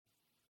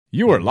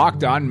You are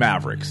Locked On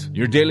Mavericks,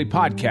 your daily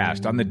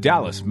podcast on the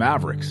Dallas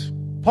Mavericks.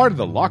 Part of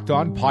the Locked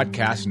On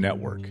Podcast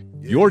Network.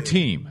 Your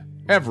team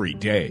every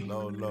day.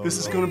 This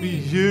is going to be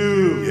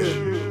huge. Yeah.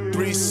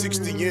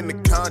 360 in the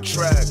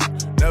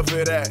contract.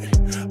 Never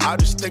that. I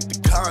just take the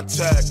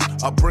contact.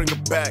 I bring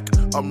it back.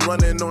 I'm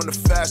running on the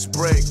fast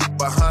break.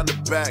 Behind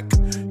the back.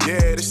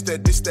 Yeah, this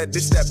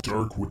that.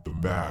 Dirk with the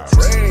Mavs.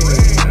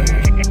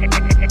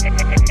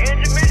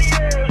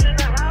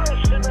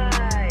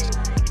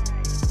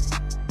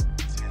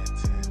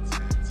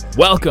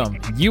 Welcome.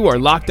 You are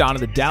locked on to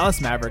the Dallas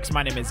Mavericks.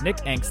 My name is Nick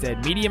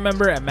Angstead, media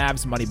member at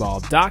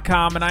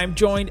MavsMoneyball.com, and I'm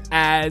joined,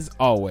 as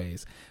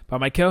always, by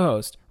my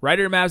co-host,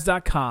 writer at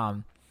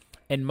Mavs.com,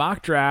 and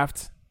mock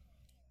draft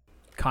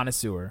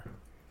connoisseur.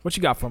 What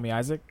you got for me,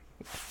 Isaac?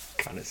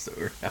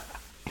 Connoisseur.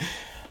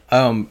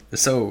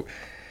 So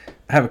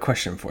I have a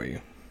question for you.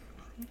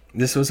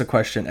 This was a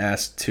question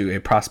asked to a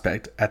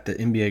prospect at the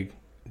NBA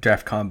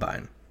Draft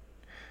Combine.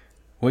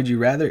 Would you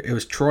rather? It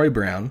was Troy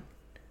Brown.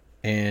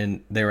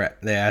 And they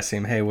asked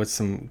him, hey, what's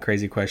some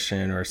crazy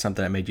question or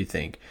something that made you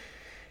think?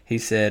 He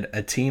said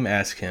a team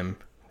asked him,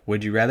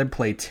 would you rather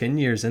play 10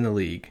 years in the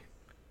league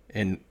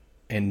and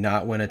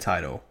not win a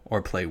title,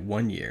 or play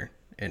 1 year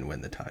and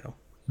win the title?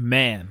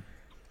 Man.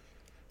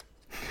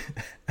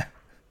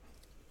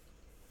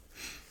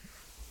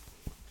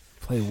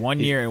 Play 1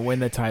 year and win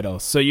the title.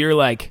 So you're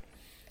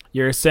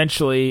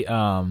essentially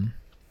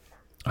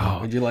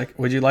Would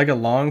you like a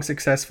long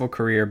successful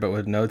career but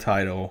with no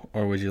title,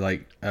 or would you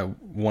like a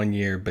 1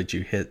 year but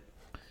you hit?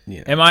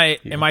 Am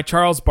I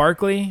Charles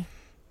Barkley,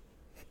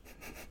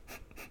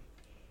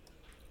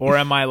 or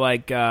am I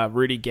like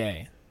Rudy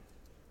Gay?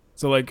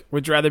 So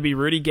would you rather be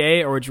Rudy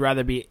Gay, or would you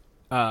rather be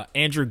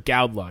Andrew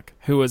Goudluck,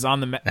 who was on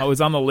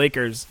the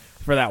Lakers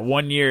for that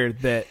 1 year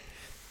for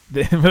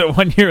that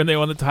 1 year when they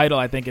won the title?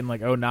 I think in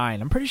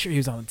 2009. I'm pretty sure he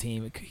was on the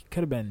team. It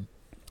could have been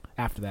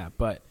after that,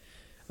 but.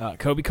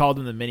 Kobe called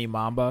him the mini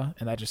Mamba,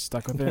 and that just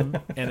stuck with him,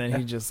 and then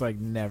he just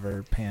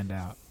never panned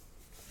out.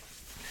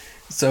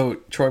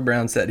 So Troy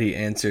Brown said he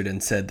answered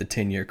and said the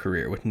 10-year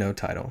career with no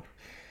title,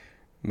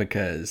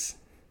 because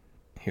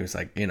he was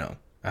like,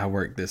 I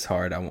worked this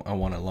hard. I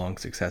want a long,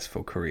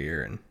 successful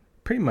career, and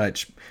pretty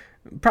much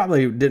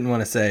probably didn't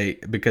want to say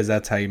because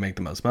that's how you make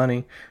the most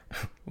money,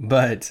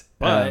 but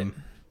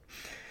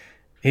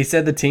he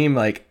said the team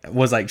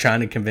was trying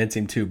to convince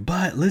him to.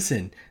 But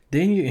listen,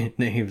 then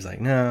he was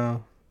like,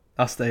 no.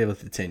 I'll stay with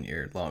the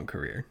 10-year long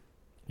career.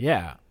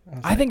 Yeah.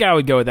 I think I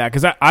would go with that,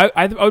 because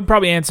I would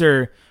probably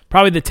answer the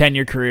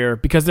 10-year career,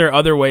 because there are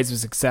other ways of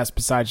success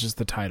besides just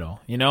the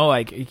title. You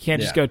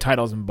can't just go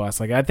titles and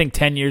bust. I think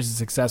 10 years is a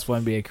successful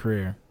NBA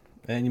career.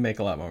 And you make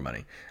a lot more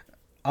money.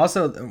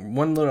 Also,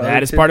 one little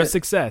that is part of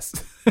success.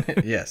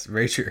 Yes,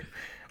 very true.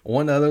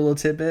 One other little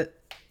tidbit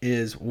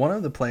is one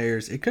of the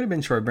players, it could have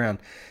been Troy Brown,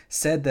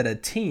 said that a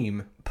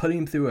team put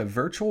him through a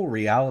virtual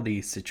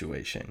reality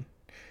situation.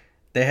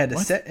 They had to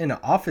sit in an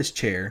office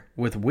chair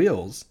with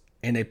wheels,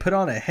 and they put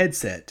on a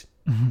headset,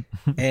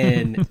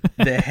 and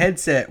the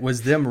headset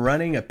was them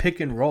running a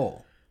pick and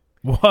roll.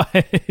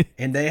 What?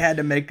 And they had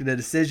to make the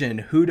decision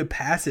who to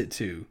pass it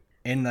to,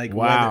 and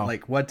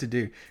what to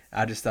do.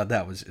 I just thought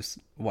that was just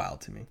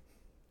wild to me.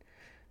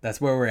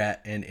 That's where we're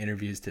at in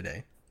interviews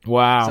today.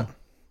 Wow. So,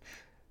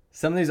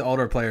 some of these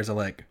older players are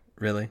like,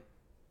 really?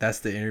 That's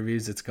the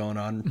interviews that's going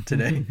on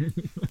today?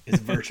 Is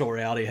virtual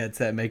reality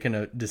headset making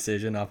a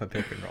decision off a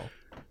pick and roll?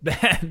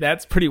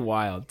 That's pretty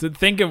wild to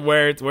think of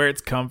where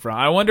it's come from.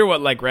 I wonder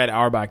what Red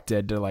Auerbach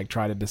did to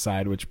try to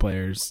decide which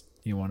players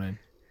you want to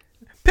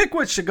pick,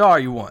 which cigar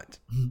you want.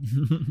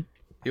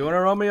 You want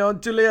a Romeo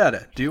and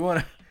Julieta? Do you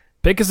want to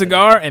pick a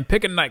cigar and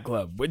pick a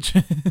nightclub? Which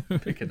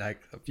pick a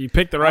nightclub? If you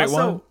pick the right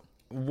one.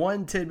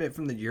 One tidbit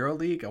from the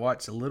EuroLeague. I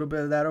watched a little bit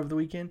of that over the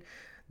weekend.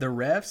 The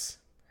refs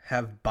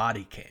have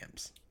body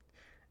cams.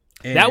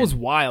 And that was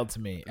wild to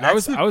me. I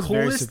was coolest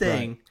very surprised.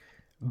 Thing.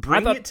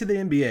 Bring it to the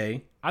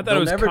NBA. I thought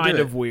it was kind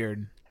of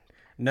weird.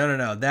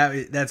 No.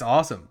 That's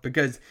awesome,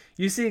 because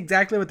you see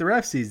exactly what the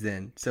ref sees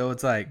then. So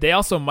it's like they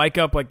also mic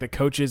up the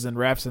coaches and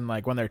refs, and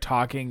when they're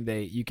talking,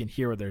 you can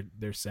hear what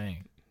they're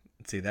saying.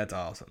 See, that's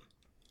awesome.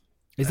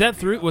 Was that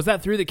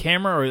through the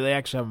camera, or do they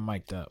actually have them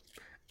mic'd up?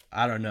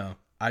 I don't know.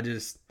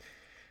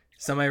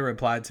 Somebody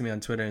replied to me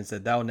on Twitter and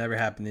said that will never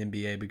happen in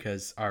the NBA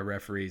because our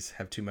referees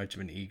have too much of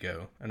an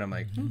ego. And I'm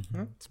like,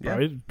 it's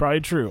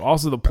probably true.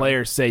 Also, the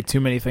players say too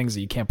many things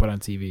that you can't put on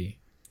TV.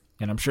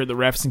 And I'm sure the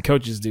refs and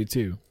coaches do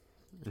too.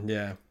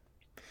 Yeah.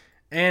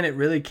 And it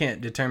really can't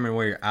determine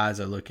where your eyes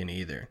are looking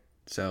either.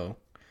 So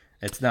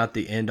it's not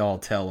the end-all,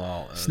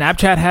 tell-all.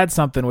 Snapchat had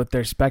something with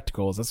their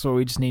spectacles. That's what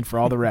we just need for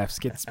all the refs.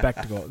 Get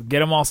spectacle. Get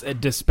them all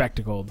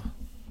despectacled.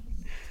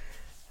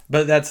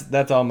 But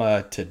that's all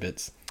my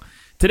tidbits.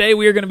 Today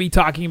we are going to be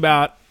talking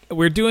about,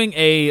 we're doing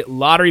a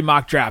lottery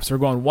mock draft. So we're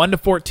going 1 to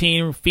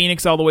 14,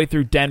 Phoenix all the way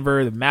through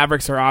Denver. The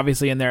Mavericks are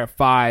obviously in there at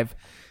 5.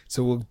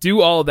 So we'll do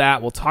all of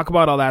that. We'll talk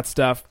about all that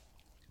stuff.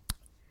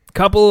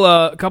 Couple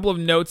of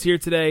notes here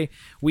today.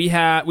 We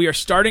are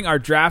starting our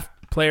draft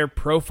player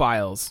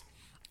profiles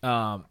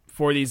for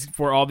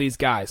for all these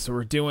guys. So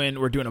we're doing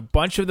a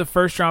bunch of the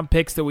first round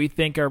picks that we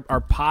think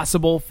are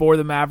possible for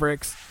the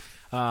Mavericks.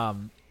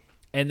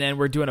 And then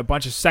we're doing a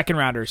bunch of second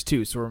rounders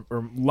too. So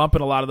we're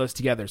lumping a lot of those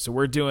together. So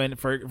we're doing,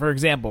 for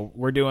example,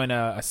 we're doing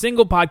a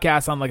single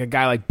podcast on like a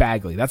guy like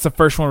Bagley. That's the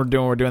first one we're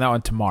doing. We're doing that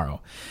one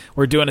tomorrow.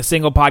 We're doing a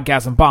single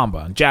podcast on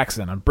Bamba, on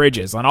Jackson, on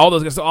Bridges, on all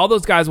those guys. So all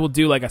those guys will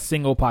do like a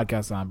single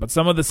podcast on. But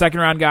some of the second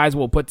round guys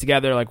we'll put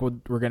together. Like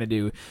we're going to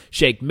do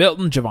Shake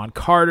Milton, Javon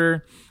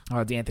Carter,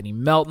 D'Anthony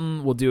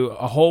Melton. We'll do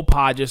a whole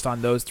pod just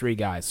on those three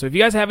guys. So if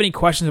you guys have any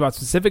questions about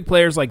specific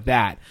players like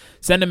that,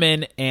 send them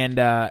in, and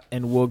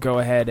we'll go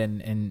ahead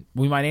and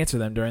we might answer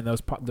them during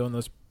those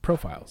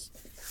profiles.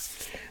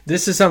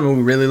 This is something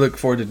we really look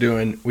forward to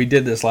doing. We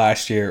did this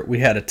last year. We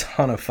had a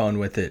ton of fun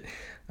with it.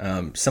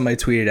 Somebody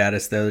tweeted at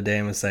us the other day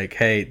and was like,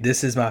 hey,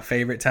 this is my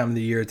favorite time of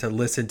the year to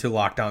listen to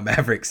Locked On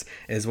Mavericks,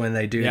 is when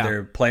they do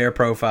their player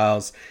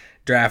profiles,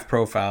 draft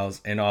profiles,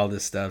 and all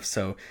this stuff.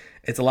 So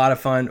it's a lot of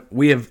fun.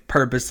 We have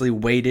purposely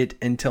waited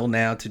until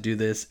now to do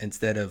this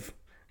instead of,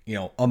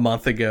 a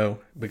month ago,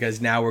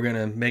 because now we're going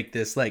to make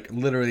this like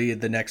literally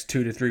the next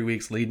 2 to 3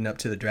 weeks leading up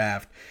to the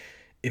draft.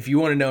 If you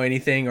want to know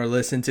anything or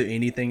listen to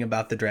anything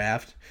about the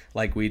draft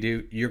like we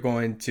do,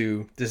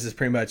 this is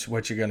pretty much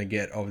what you're going to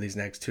get over these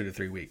next 2 to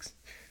 3 weeks.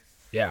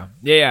 Yeah.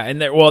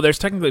 And there's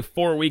technically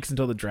 4 weeks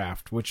until the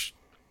draft, which,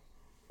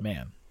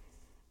 man.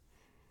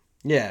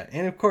 Yeah,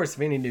 and of course,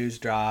 if any news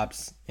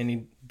drops,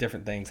 any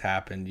different things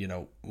happen,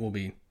 we'll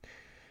be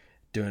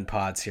doing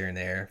pods here and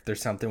there. If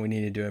there's something we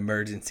need to do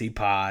emergency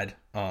pod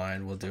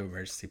on, we'll do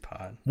emergency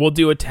pod. We'll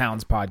do a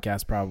Towns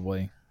podcast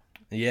probably.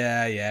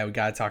 Yeah, we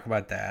got to talk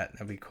about that.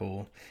 That'd be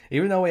cool.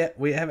 Even though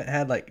we haven't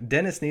had, like,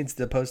 Dennis needs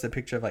to post a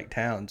picture of, like,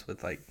 Towns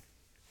with, like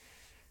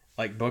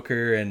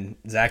Booker and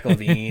Zach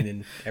LaVine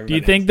and everybody. Do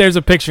you think there's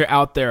a picture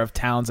out there of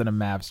Towns in a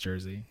Mavs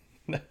jersey?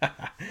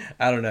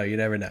 I don't know. You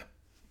never know.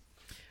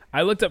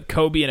 I looked up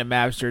Kobe in a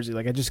Mavs jersey.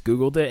 Like, I just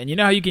Googled it. And you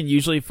know how you can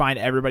usually find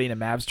everybody in a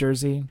Mavs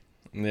jersey?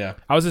 Yeah.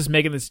 I was just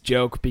making this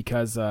joke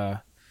because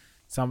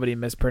somebody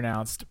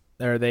mispronounced,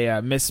 or they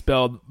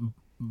misspelled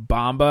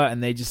Bamba,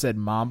 and they just said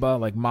Mamba.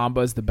 Like,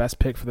 Mamba is the best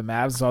pick for the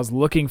Mavs. So I was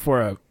looking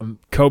for a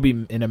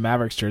Kobe in a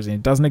Mavericks jersey, and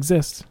it doesn't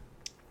exist.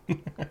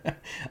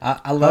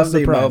 I love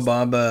the Mo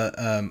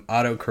Bamba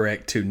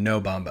autocorrect to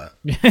No Bamba.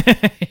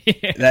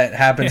 Yeah. That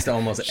happens to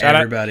almost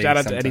everybody. Shout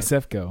out to Eddie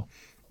Sefko.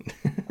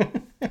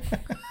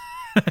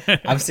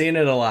 I've seen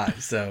it a lot.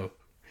 So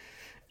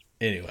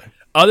anyway,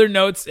 other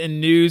notes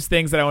and news,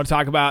 things that I want to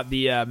talk about.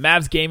 The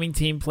Mavs gaming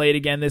team played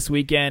again this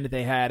weekend.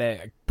 They had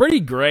a pretty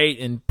great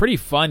and pretty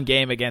fun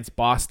game against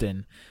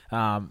Boston.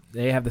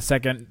 They have the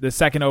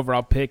second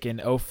overall pick in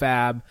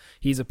OFAB.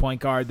 He's a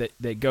point guard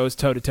that goes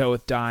toe to toe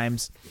with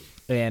Dimes.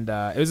 And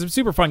it was a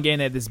super fun game.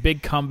 They had this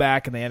big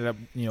comeback, and they ended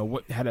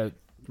up, had a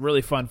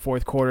really fun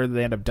fourth quarter.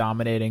 They ended up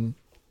dominating.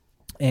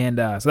 And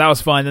so that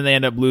was fun. Then they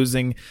ended up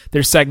losing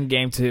their second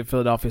game to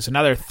Philadelphia. So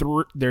now they're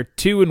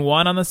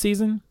 2-1 on the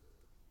season.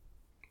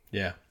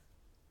 Yeah.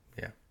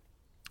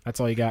 That's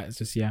all you got. It's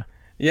just Yeah,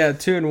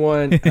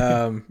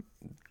 2-1.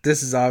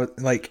 This is all,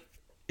 like,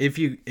 if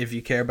you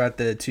care about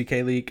the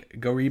 2K League,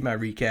 go read my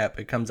recap.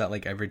 It comes out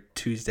like every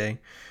Tuesday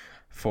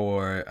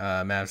for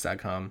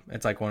Mavs.com.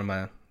 It's like one of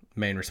my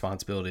main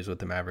responsibilities with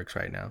the Mavericks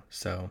right now.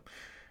 So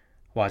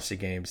watch the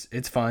games.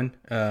 It's fun.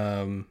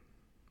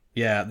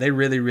 Yeah, they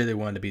really, really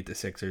wanted to beat the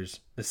Sixers.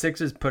 The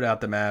Sixers put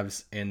out the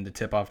Mavs in the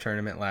tip-off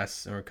tournament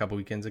a couple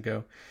weekends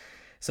ago.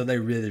 So they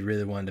really,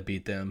 really wanted to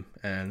beat them,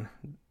 and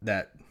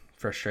that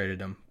frustrated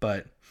them.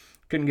 But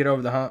couldn't get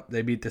over the hump.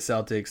 They beat the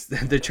Celtics.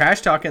 The trash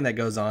talking that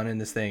goes on in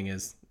this thing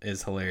is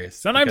hilarious.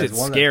 Sometimes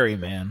it's scary,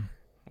 man.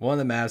 One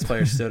of the Mavs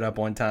players stood up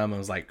one time and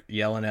was like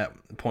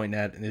pointing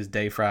at his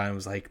day fry and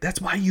was like,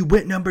 "That's why you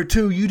went number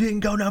 2. You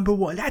didn't go number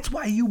 1. That's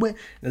why you went."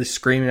 And they're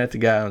screaming at the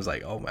guy. I was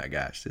like, "Oh my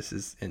gosh, this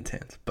is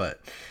intense."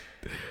 But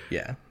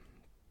yeah,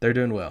 they're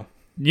doing well.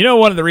 You know,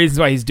 one of the reasons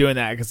why he's doing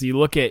that, because you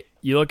look at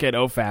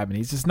OFAB, and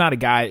he's just not a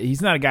guy.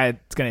 He's not a guy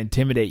that's going to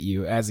intimidate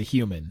you as a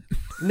human.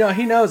 No,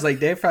 he knows. Like,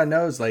 Dave Fry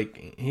knows.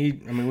 Like,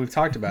 we've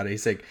talked about it.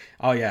 He's like,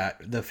 "Oh yeah,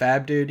 the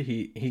Fab dude.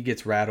 He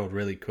gets rattled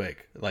really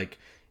quick. Like,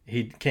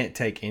 he can't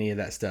take any of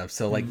that stuff."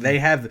 So like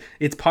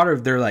it's part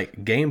of their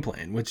like game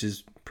plan, which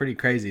is pretty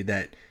crazy,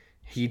 that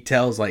he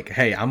tells like,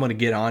 "Hey, I'm going to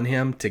get on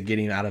him to get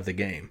him out of the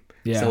game."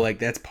 Yeah. So like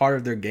that's part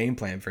of their game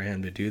plan for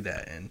him to do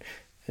that, and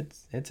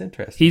it's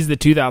interesting. He's the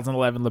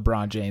 2011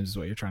 LeBron James, is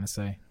what you're trying to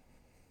say.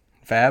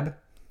 Fab?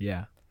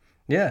 Yeah.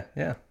 Yeah.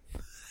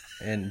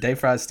 And Dave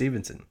Fry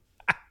Stevenson.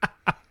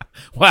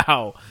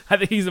 Wow, I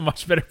think he's a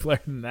much better player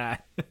than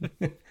that.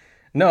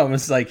 No, it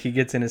was like he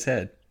gets in his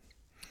head.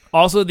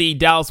 Also, the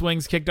Dallas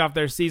Wings kicked off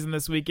their season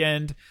this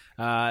weekend.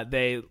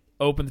 They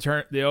opened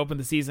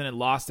the season and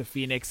lost to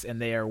Phoenix, and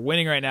they are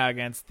winning right now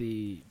against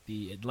the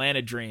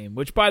Atlanta Dream,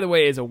 which, by the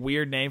way, is a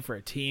weird name for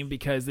a team,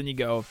 because then you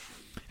go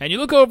and you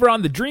look over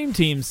on the Dream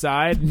Team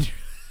side, and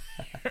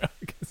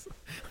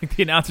like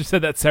the announcer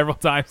said that several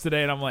times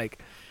today, and I'm like,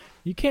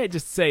 you can't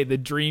just say the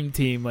Dream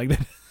Team like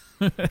that.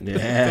 It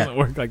doesn't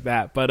work like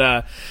that.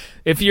 But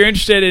if you're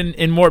interested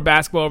in more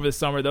basketball over the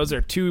summer, those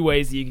are two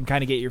ways that you can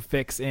kind of get your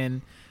fix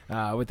in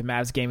with the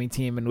Mavs gaming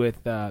team and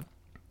with the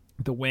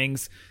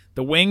Wings.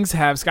 The Wings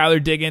have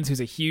Skylar Diggins,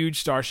 who's a huge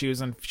star. She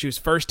was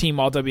first team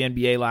All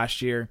WNBA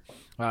last year.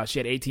 She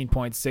had 18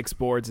 points, 6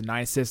 boards, and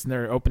 9 assists in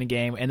their opening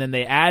game. And then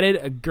they added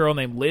a girl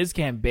named Liz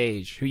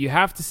Cambage, who you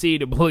have to see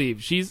to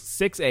believe. She's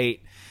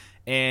 6'8",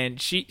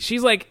 and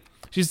she's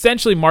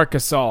essentially Marc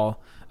Gasol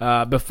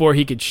before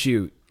he could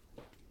shoot.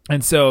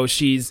 And so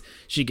she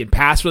could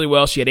pass really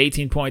well. She had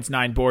 18 points,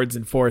 9 boards,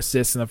 and 4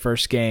 assists in the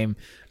first game,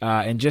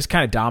 and just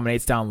kind of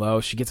dominates down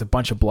low. She gets a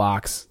bunch of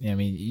blocks. I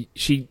mean,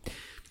 she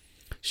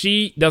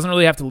doesn't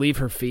really have to leave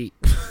her feet.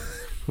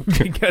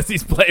 Because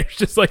these players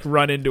just like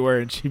run into her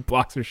and she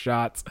blocks her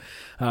shots,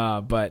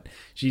 but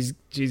she's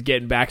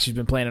getting back. She's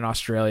been playing in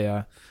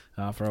Australia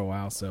for a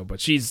while,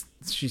 but she's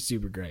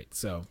super great.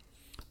 So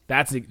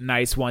that's a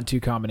nice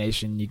 1-2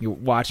 combination. You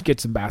can get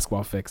some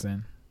basketball fix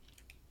in.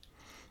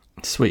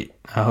 Sweet.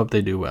 I hope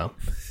they do well.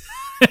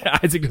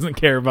 Isaac doesn't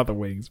care about the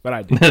Wings, but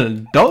I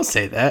do. Don't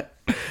say that.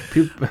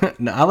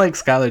 I like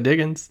Skylar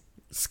Diggins.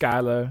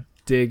 Skylar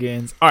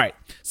Diggins. All right,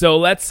 so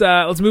let's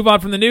move on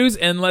from the news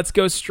and let's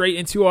go straight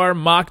into our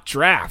mock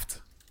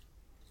draft.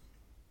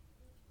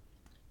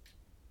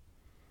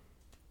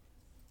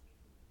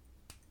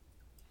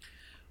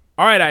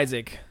 All right,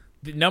 Isaac,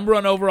 the number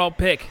 1 overall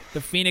pick,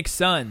 the Phoenix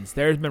Suns.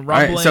 There's been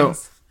rumblings. Right,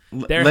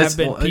 so there have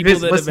been people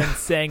that have been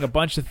saying a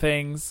bunch of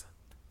things.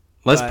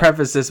 Let's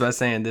preface this by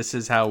saying this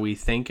is how we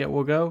think it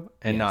will go,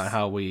 and not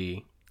how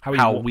we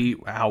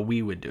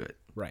would do it.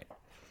 Right.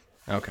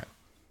 Okay.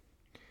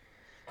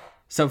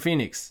 So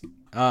Phoenix,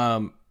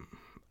 I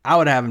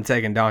would have him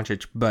taking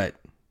Doncic, but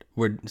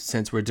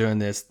since we're doing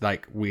this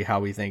how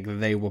we think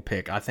they will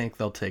pick, I think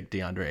they'll take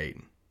DeAndre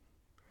Ayton.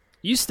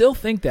 You still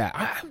think that?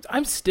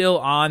 I'm still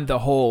on the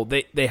whole.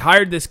 They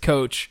hired this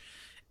coach,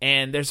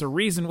 and there's a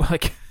reason.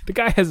 Like the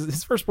guy has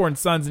his firstborn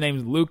son's name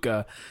is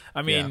Luka.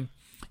 I mean,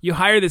 you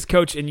hire this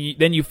coach, and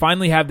then you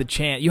finally have the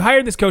chance. You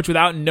hired this coach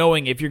without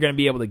knowing if you're going to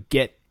be able to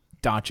get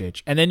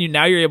Doncic, and then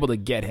now you're able to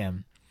get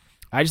him.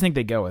 I just think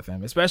they go with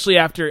him, especially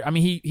after. I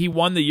mean, he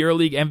won the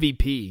EuroLeague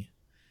MVP.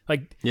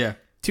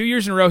 2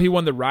 years in a row, he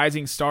won the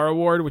Rising Star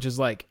Award, which is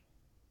like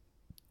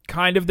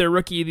kind of their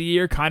Rookie of the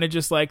Year, kind of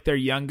just like their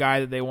young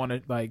guy that they want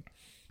to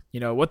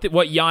what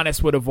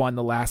Giannis would have won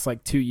the last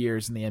 2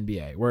 years in the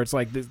NBA, where it's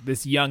like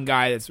this young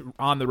guy that's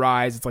on the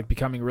rise. It's like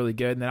becoming really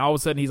good, and then all of a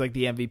sudden he's like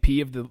the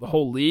MVP of the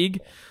whole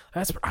league.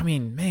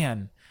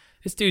 Man,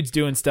 this dude's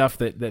doing stuff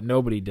that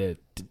nobody did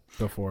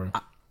before.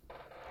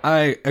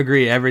 I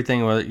agree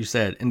everything what you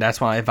said, and that's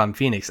why if I'm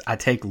Phoenix, I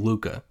take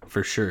Luka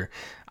for sure.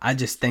 I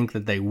just think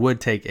that they would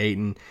take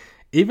Ayton.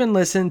 Even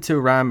listen to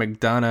Ryan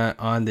McDonough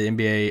on the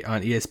NBA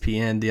on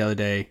ESPN the other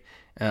day.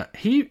 Not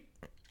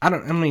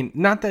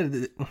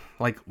that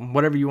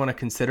whatever you want to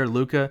consider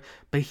Luka,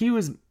 but he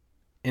was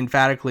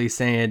emphatically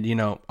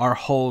saying, our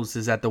holes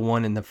is at the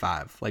 1 and the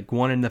 5,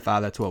 1 and the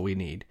 5. That's what we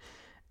need,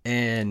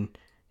 and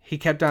he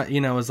kept on,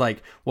 was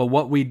like, well,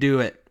 what we do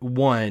at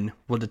 1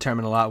 will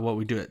determine a lot of what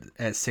we do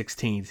at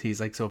 16. He's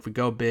like, so if we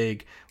go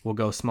big, we'll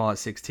go small at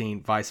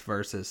 16, vice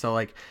versa. So,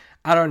 I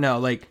don't know,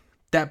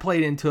 that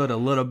played into it a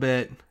little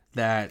bit,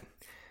 that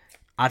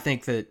I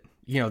think that,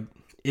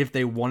 if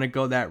they want to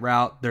go that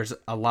route, there's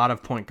a lot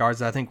of point guards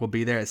that I think will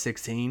be there at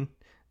 16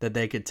 that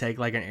they could take,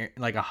 like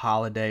a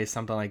Holiday,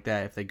 something like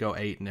that, if they go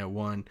 8 and at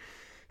 1.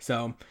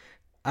 So,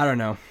 I don't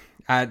know.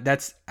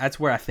 That's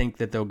where I think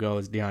that they'll go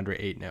is DeAndre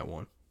Ayton at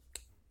 1.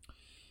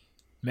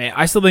 Man,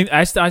 I still think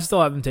I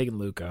still have them taking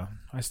Luka.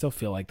 I still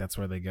feel like that's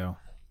where they go.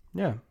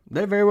 Yeah,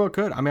 they very well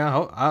could. I mean,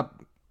 I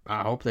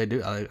hope they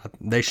do.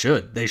 They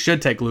should. They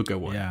should take Luka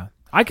 1. Yeah,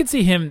 I could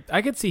see him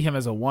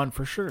as a 1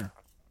 for sure.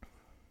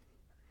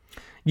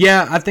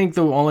 Yeah, I think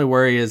the only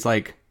worry is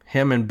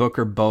him and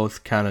Booker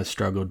both kind of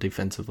struggled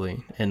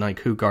defensively, and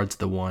who guards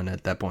the 1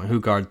 at that point? Who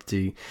guards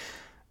the,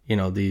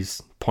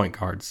 these point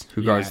guards?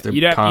 Who guards the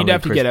Conley,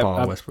 Chris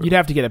Paul, Westbrook? You'd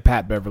have to get a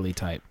Pat Beverly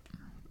type.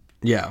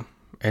 Yeah.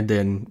 And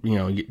then,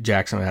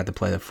 Jackson would have to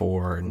play the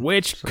 4.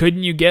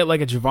 Couldn't you get a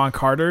Javon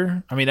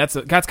Carter? I mean, that's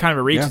kind of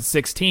a reach at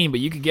 16, but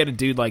you could get a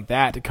dude like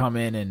that to come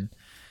in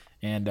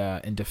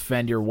and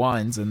defend your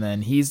 1s, and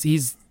then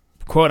he's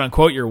quote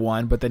unquote your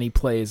 1, but then he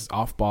plays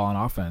off ball on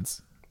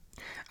offense.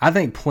 I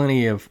think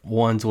plenty of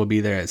 1s will be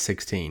there at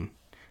 16,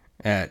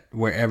 at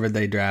wherever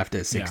they draft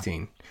at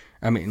 16.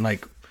 Yeah. I mean,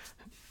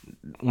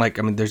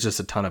 there's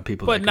just a ton of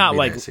people, but not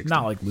like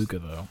Luka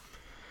though.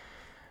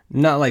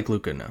 Not like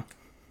Luka, no.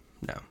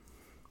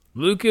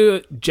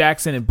 Luka,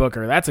 Jackson, and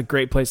Booker. That's a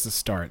great place to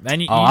start.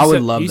 Then I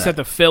would love that. You just have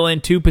to fill in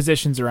 2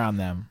 positions around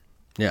them.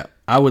 Yeah,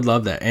 I would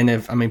love that.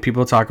 And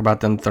people talk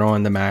about them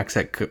throwing the max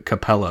at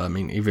Capella. I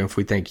mean, even if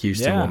we think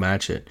Houston will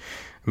match it.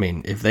 I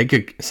mean, if they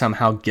could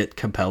somehow get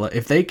Capella,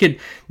 if they could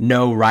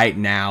know right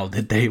now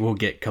that they will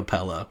get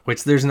Capella,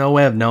 which there's no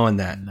way of knowing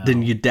that,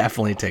 then you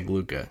definitely take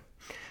Luka.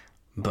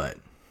 But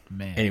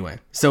anyway,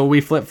 so we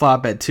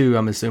flip-flop at 2,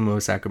 I'm assuming,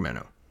 with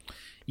Sacramento.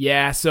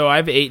 Yeah, so I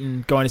have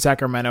Ayton going to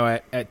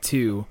Sacramento at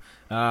 2.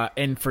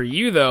 And for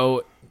you,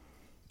 though,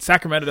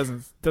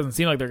 Sacramento doesn't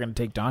seem like they're going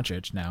to take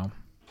Doncic now.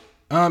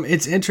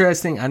 It's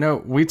interesting. I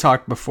know we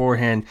talked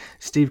beforehand.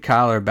 Steve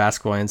Kyler,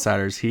 Basketball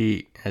Insiders,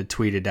 he had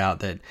tweeted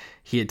out that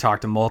he had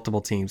talked to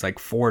multiple teams, like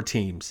 4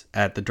 teams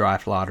at the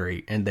draft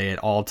lottery, and they had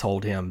all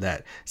told him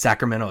that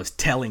Sacramento is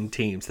telling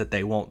teams that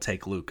they won't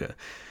take Luka.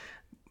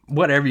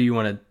 Whatever you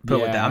want to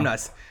put with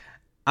that.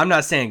 I'm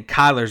not saying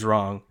Kyler's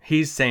wrong.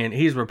 He's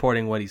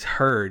reporting what he's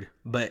heard,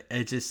 but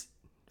it's just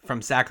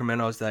from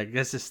Sacramento. It's like,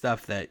 this is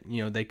stuff that,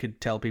 they could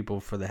tell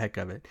people for the heck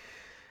of it.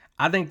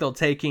 I think they'll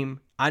take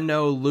him. I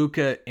know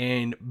Luka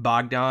and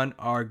Bogdan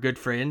are good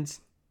friends,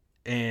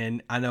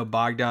 and I know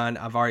Bogdan,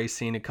 I've already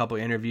seen a couple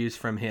interviews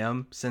from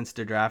him since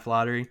the draft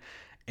lottery,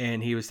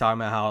 and he was talking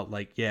about how,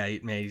 like, yeah,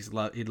 man, he'd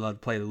love to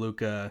play the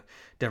Luka,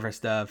 different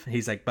stuff.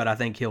 He's like, but I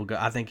think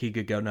he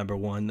could go number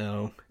 1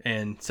 though.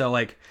 And so,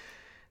 like,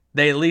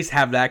 they at least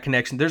have that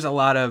connection. There's a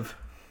lot of,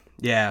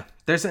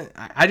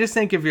 I just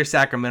think if you're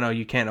Sacramento,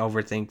 you can't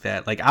overthink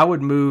that. Like, I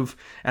would move,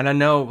 and I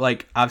know,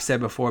 like I've said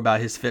before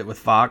about his fit with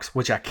Fox,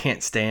 which I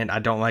can't stand. I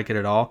don't like it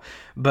at all.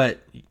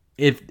 But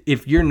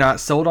if you're not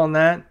sold on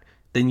that,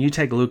 then you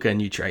take Luka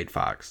and you trade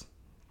Fox.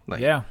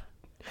 Like, yeah,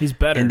 he's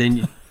better. And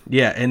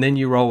then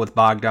you roll with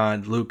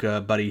Bogdan,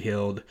 Luka, Buddy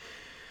Hield,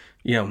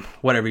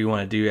 whatever you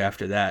want to do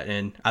after that.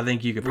 And I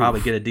think you could probably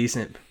get a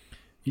decent.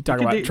 You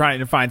talk about trying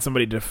to find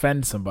somebody to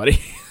defend somebody.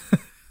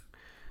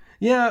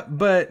 Yeah,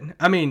 but,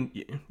 I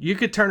mean, you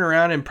could turn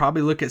around and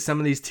probably look at some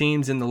of these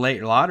teams in the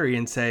late lottery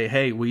and say,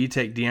 hey, will you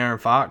take De'Aaron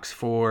Fox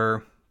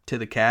to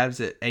the Cavs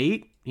at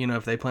 8?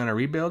 If they plan on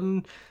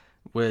rebuilding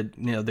with,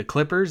 the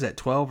Clippers at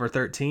 12 or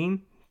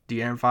 13,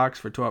 De'Aaron Fox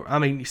for 12. I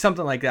mean,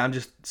 something like that. I'm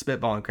just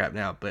spitballing crap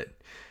now, but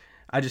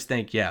I just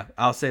think,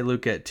 I'll say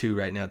Luka at 2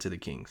 right now to the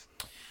Kings.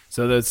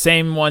 So the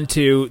same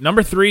 1-2.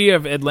 Number 3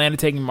 of Atlanta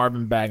taking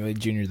Marvin Bagley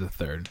Jr. the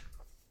third.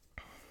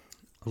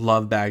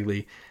 Love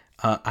Bagley.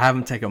 I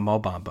haven't taken Mo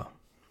Bamba.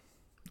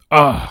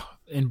 Oh,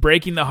 and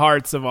breaking the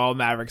hearts of all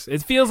Mavericks.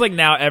 It feels like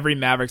now every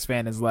Mavericks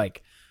fan is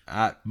like,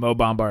 Mo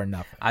Bamba or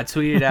nothing. I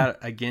tweeted out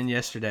again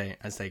yesterday.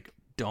 I was like,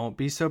 don't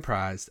be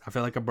surprised. I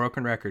feel like a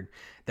broken record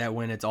that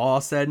when it's all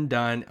said and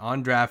done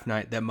on draft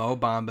night, that Mo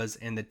Bamba's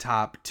in the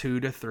top 2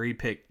 to 3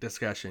 pick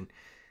discussion.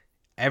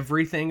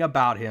 Everything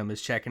about him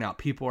is checking out.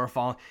 People are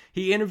falling.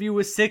 He interviewed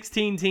with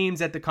 16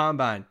 teams at the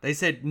Combine. They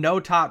said no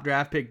top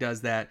draft pick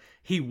does that.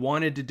 He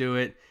wanted to do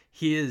it.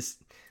 He is,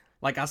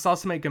 like, I saw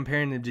somebody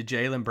comparing him to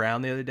Jaylen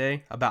Brown the other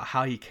day about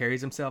how he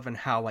carries himself and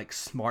how, like,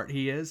 smart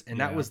he is. And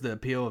that was the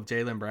appeal of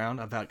Jaylen Brown,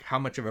 about how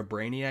much of a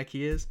brainiac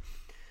he is.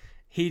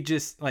 He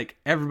just, like,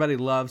 everybody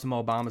loves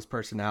Mo Bamba's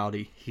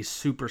personality. He's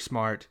super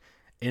smart.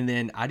 And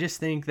then I just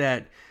think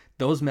that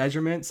those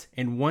measurements,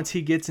 and once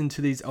he gets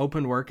into these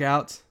open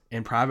workouts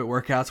and private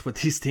workouts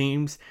with these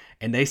teams,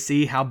 and they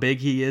see how big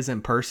he is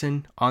in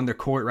person on their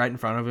court right in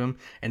front of him,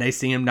 and they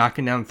see him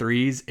knocking down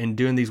threes and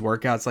doing these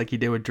workouts like he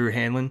did with Drew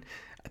Hanlon,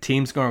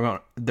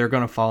 they're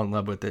going to fall in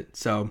love with it.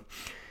 So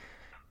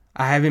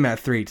I have him at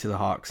 3 to the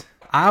Hawks.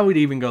 I would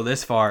even go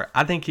this far.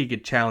 I think he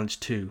could challenge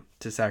 2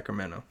 to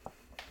Sacramento.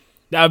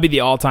 That would be the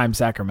all-time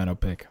Sacramento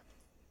pick.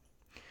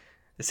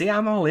 See,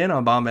 I'm all in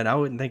on Bamba, and I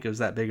wouldn't think it was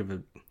that big of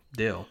a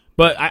deal.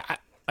 But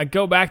I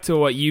go back to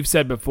what you've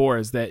said before,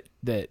 is that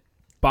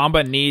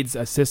Bamba needs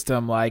a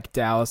system like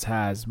Dallas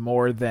has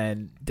more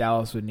than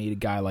Dallas would need a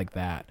guy like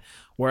that.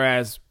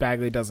 Whereas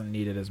Bagley doesn't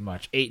need it as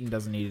much. Ayton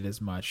doesn't need it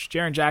as much.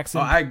 Jaren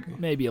Jackson,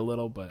 maybe a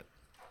little, but...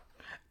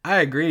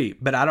 I agree,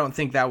 but I don't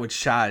think that would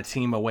shy a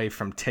team away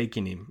from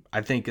taking him. I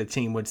think a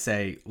team would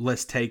say,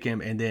 let's take him,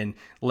 and then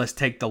let's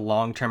take the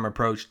long-term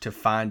approach to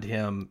find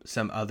him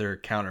some other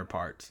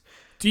counterparts.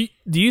 Do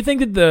you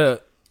think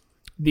that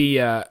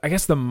I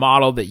guess the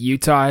model that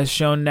Utah has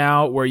shown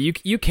now, where you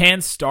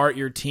can start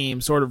your team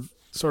sort of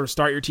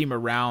start your team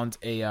around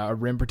a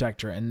rim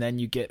protector, and then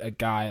you get a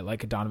guy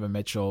like a Donovan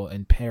Mitchell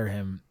and pair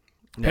him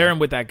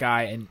with that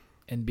guy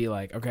and be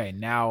like, okay,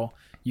 now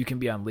you can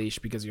be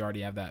unleashed because you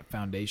already have that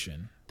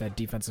foundation, that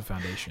defensive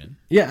foundation.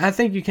 Yeah, I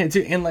think you can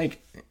too. And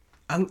like,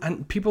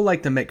 people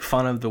like to make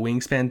fun of the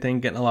wingspan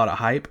thing getting a lot of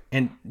hype.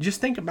 And just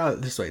think about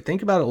it this way.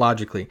 Think about it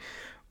logically.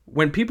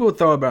 When people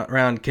throw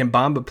around, can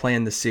Bamba play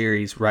in the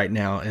series right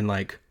now in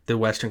like the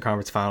Western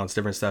Conference Finals,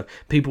 different stuff,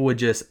 people would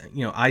just,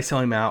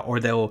 ISO him out, or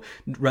they'll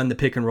run the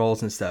pick and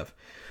rolls and stuff.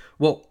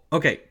 Well,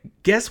 okay,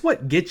 guess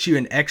what gets you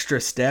an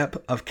extra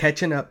step of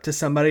catching up to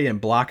somebody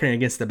and blocking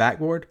against the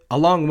backboard? A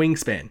long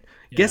wingspan.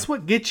 Yeah. Guess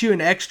what gets you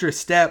an extra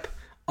step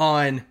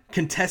on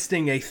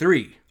contesting a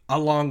 3? A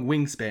long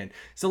wingspan.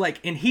 So like,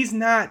 and he's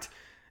not,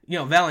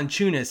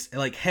 Valanciunas,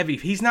 like heavy.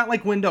 He's not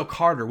like Wendell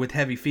Carter with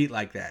heavy feet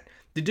like that.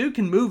 The dude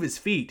can move his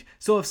feet.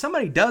 So if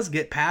somebody does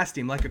get past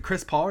him, like a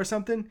Chris Paul or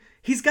something,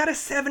 he's got a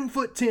 7'10"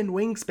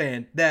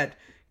 wingspan that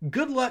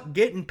good luck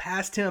getting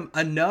past him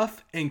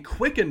enough and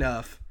quick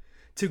enough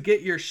to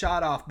get your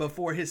shot off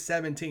before his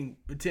 17'10"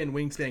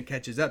 wingspan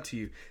catches up to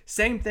you.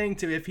 Same thing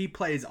to if he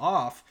plays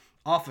off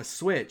a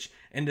switch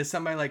and to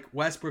somebody like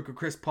Westbrook or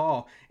Chris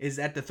Paul is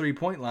at the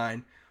 3-point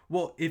line.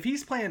 Well, if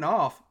he's playing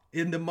off,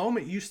 in the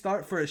moment you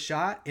start for a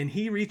shot and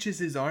he reaches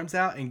his arms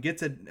out and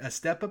gets a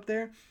step up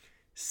there,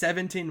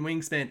 17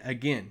 wingspan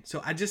again.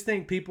 So I just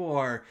think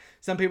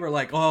some people are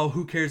like, oh,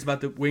 who cares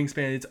about the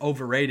wingspan? It's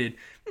overrated.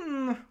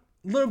 A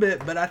little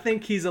bit, but I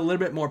think he's a little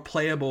bit more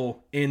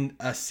playable in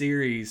a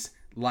series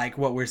like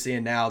what we're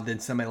seeing now than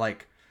somebody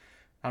like,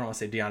 I don't want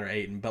to say DeAndre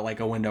Ayton, but like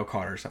a Wendell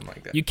Carter or something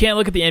like that. You can't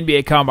look at the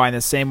NBA Combine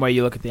the same way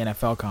you look at the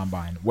NFL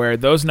Combine, where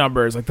those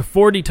numbers, like the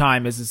 40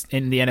 time is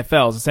in the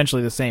NFL, is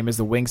essentially the same as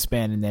the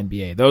wingspan in the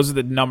NBA. Those are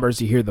the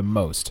numbers you hear the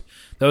most.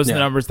 Those are the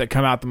numbers that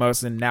come out the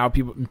most, and now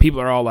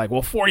people are all like,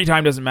 well, 40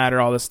 time doesn't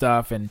matter, all this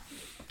stuff, and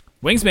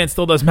wingspan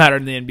still does matter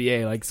in the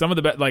NBA. Like some of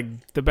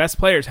the best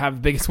players have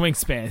the biggest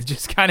wingspan. It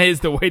just kind of is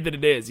the way that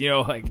it is,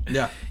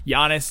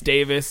 Giannis,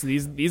 Davis,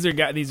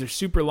 these are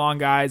super long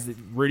guys.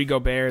 Rudy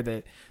Gobert,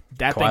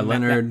 Kawhi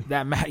Leonard.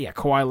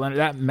 Kawhi Leonard,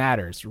 that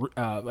matters.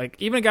 Like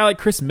even a guy like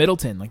Chris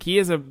Middleton, like he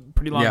has a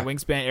pretty long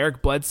wingspan.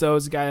 Eric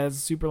Bledsoe's a guy that has a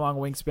super long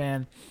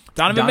wingspan.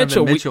 Donovan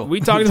Mitchell.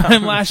 We talked about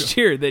him last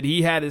year that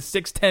he had a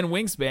 6'10"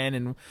 wingspan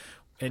and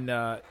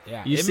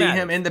you see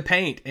him in the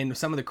paint and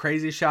some of the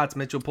crazy shots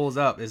Mitchell pulls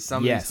up is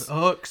some of these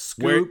hooks,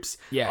 scoops,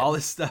 all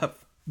this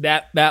stuff.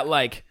 That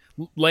like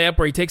layup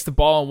where he takes the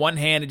ball in one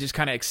hand and just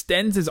kind of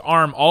extends his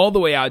arm all the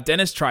way out.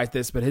 Dennis tries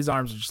this, but his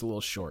arms are just a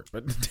little short.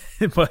 But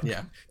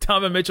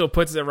Donovan Mitchell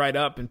puts it right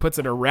up and puts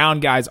it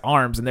around guys'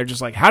 arms, and they're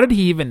just like, how did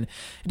he even?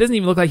 It doesn't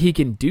even look like he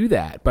can do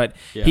that. But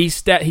he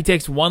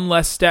takes one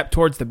less step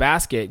towards the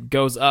basket,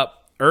 goes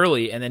up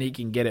early, and then he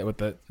can get it with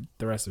the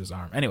rest of his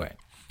arm. Anyway,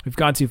 we've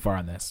gone too far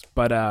on this.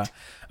 But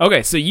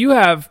okay, so you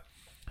have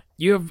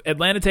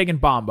Atlanta taking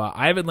Bamba.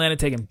 I have Atlanta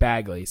taking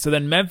Bagley. So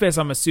then Memphis,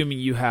 I'm assuming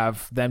you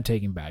have them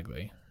taking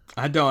Bagley.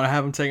 I don't. I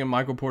haven't taken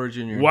Michael Porter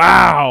Jr.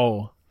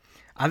 Wow.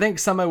 I think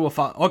somebody will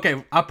fall.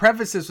 Okay, I'll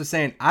preface this with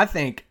saying I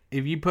think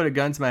if you put a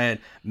gun to my head,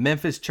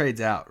 Memphis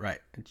trades out, right?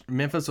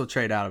 Memphis will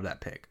trade out of that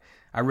pick.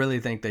 I really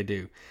think they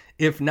do.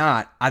 If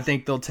not, I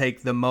think they'll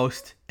take the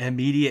most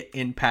immediate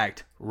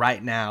impact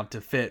right now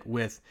to fit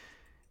with.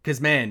 Because,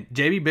 man,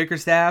 JB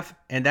Bickerstaff,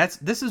 and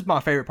this is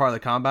my favorite part of the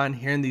Combine,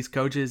 hearing these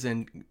coaches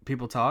and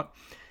people talk.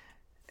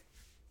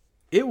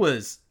 It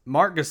was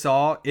Marc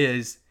Gasol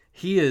is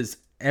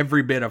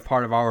every bit of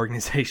part of our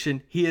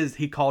organization.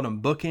 He called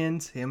them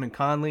bookends, him and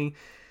Conley.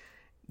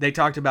 They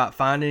talked about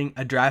finding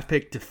a draft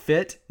pick to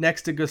fit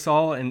next to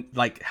Gasol and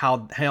like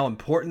how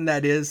important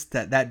that is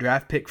that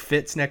draft pick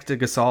fits next to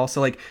Gasol.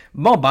 So like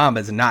Mo Bamba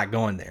is not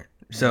going there.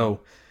 So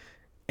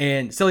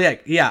I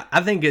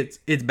think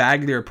it's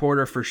Bagley or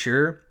Porter for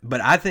sure,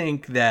 but I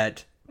think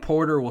that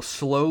Porter will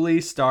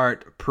slowly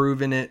start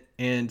proving it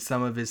in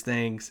some of his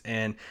things,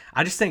 and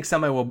I just think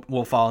somebody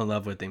will fall in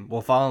love with him.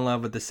 Will fall in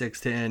love with the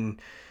 6'10"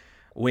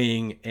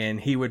 wing, and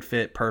he would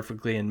fit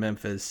perfectly in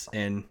Memphis.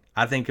 And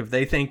I think if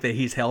they think that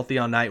he's healthy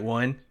on night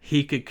one,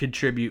 he could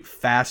contribute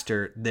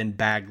faster than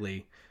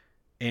Bagley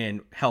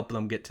and help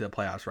them get to the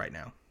playoffs right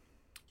now.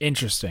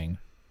 Interesting.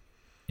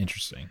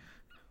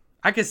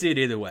 I could see it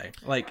either way.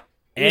 Like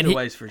either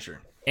ways for sure.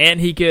 And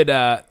he could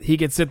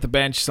sit the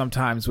bench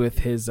sometimes with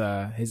his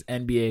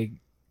NBA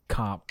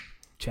comp,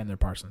 Chandler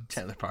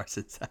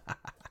Parsons.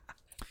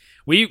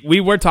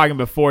 We were talking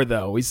before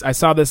though. I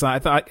saw this.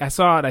 I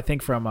saw it. I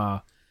think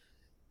from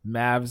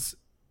Mavs,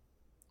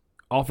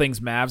 all things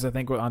Mavs. I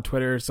think on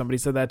Twitter somebody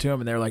said that to him,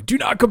 and they're like, "Do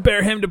not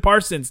compare him to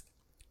Parsons."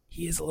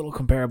 He is a little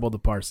comparable to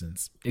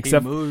Parsons,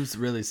 except he moves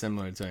really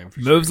similar to him.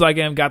 Moves like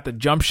him, got the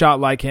jump shot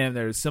like him.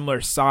 They're similar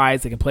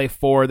size. They can play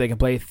 4. They can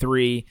play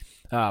 3.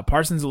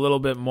 Parsons a little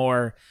bit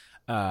more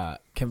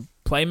can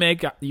play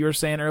make. You were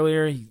saying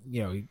earlier,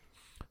 he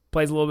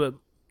plays a little bit.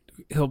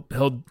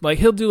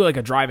 He'll do like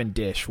a drive and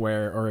dish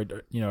or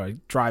a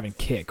drive and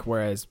kick,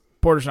 whereas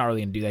Porter's not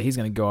really gonna do that. He's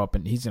gonna go up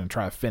and he's gonna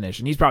try to finish,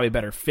 and he's probably a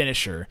better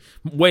finisher,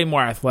 way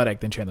more athletic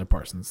than Chandler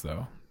Parsons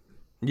though.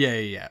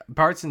 Yeah.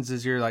 Parsons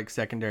is your like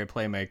secondary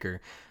playmaker.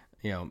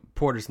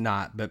 Porter's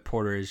not, but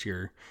Porter is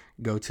your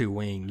go-to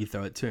wing. You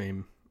throw it to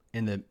him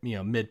in the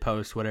mid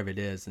post, whatever it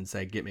is, and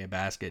say, "Get me a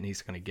basket," and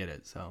he's going to get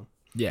it. So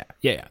yeah,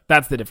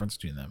 that's the difference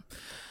between them.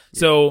 Yeah.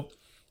 So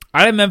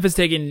I have Memphis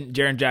taking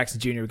Jaren Jackson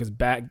Jr. because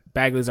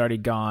Bagley's already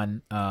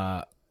gone.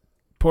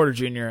 Porter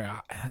Jr.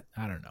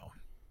 I don't know.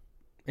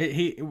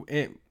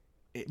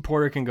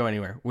 Porter can go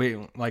anywhere.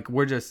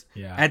 We're just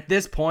at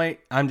this point.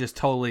 I'm just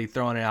totally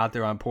throwing it out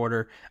there on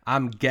Porter.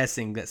 I'm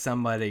guessing that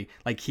somebody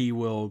like he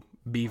will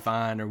be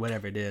fine or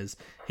whatever it is.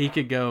 He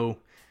could go.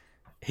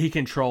 He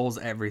controls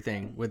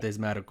everything with his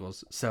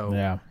medicals,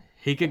 so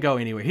he could go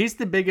anywhere. He's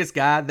the biggest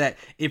guy that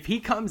if he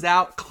comes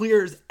out,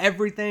 clears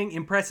everything,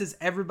 impresses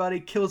everybody,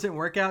 kills it in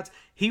workouts,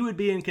 he would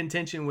be in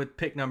contention with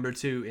pick number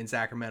 2 in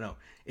Sacramento.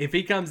 If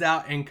he comes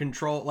out and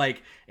control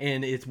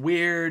and it's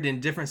weird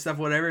and different stuff,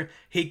 whatever,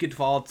 he could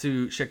fall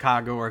to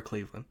Chicago or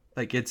Cleveland.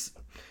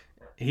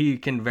 He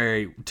can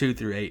vary 2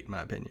 through 8, in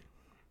my opinion.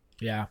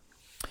 Yeah.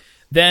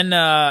 Then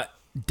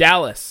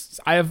Dallas.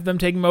 I have them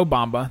taking Mo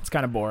Bamba. It's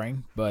kind of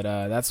boring, but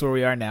that's where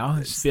we are now. I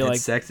just feel like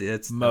sexy.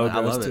 Mo I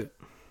love it.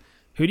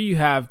 Who do you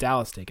have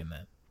Dallas taking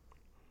then?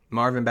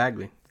 Marvin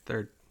Bagley,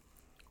 3rd.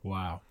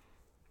 Wow.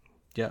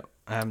 Yep.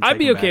 I'd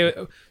be okay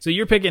with, so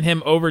you're picking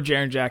him over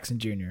Jaren Jackson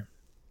Jr.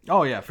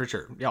 Oh yeah, for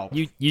sure. Yo,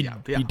 You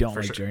don't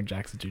for like sure. Jaren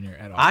Jackson Jr.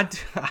 at all.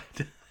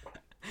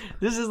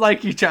 This is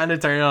like you trying to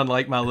turn on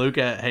like my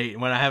Luka hate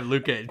when I have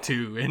Luka at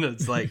 2, and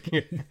it's like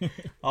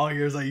all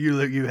years like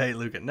you hate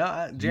Luka. No,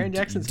 Jaren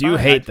Jackson's do fine.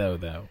 hate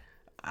though.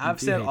 I've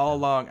said all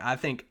along. I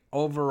think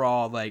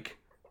overall, like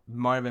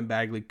Marvin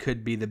Bagley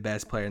could be the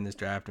best player in this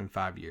draft in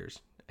 5 years,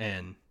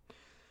 and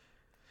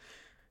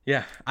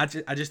yeah, I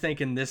just think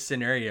in this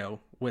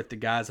scenario with the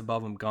guys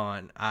above him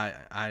gone,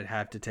 I'd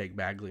have to take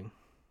Bagley.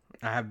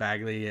 I have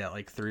Bagley at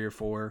like 3 or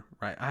 4.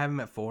 Right, I have him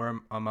at 4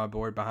 on my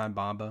board behind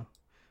Bamba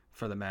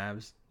for the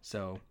Mavs.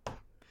 So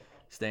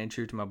staying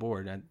true to my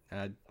board,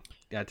 I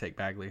gotta take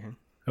Bagley here.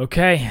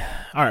 Okay,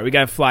 all right, we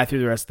gotta fly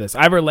through the rest of this.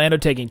 I have Orlando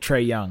taking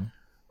Trae Young.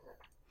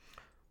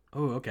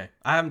 Oh, okay.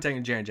 I haven't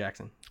taken Jaren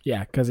Jackson.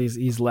 Yeah, because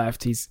he's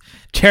left. He's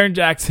Jaren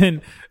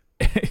Jackson,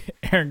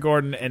 Aaron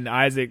Gordon, and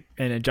Isaac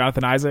and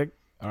Jonathan Isaac.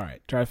 All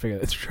right, try to figure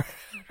this. Try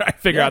to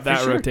figure out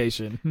that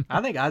rotation.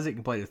 I think Isaac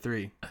can play the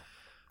 3.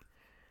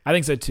 I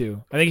think so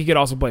too. I think he could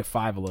also play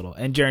 5 a little,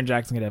 and Jaren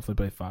Jackson could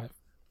definitely play 5.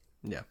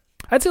 Yeah.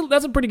 That's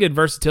a pretty good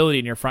versatility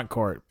in your front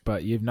court,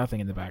 but you have nothing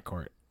in the back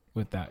court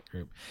with that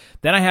group.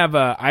 Then I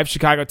have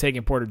Chicago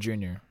taking Porter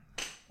Jr.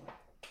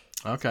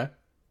 Okay.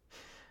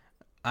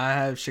 I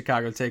have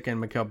Chicago taking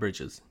Mikal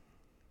Bridges.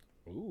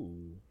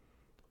 Ooh.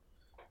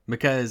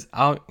 Because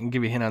I'll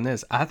give you a hint on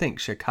this. I think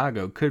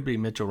Chicago could be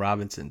Mitchell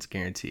Robinson's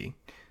guarantee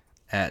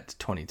at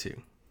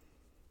 22.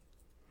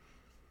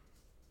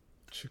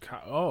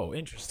 Chicago. Oh,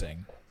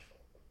 interesting.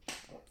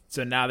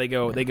 So now they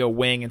go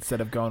wing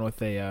instead of going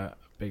with a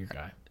bigger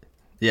guy.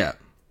 Yeah.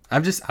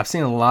 I've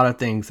seen a lot of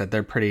things that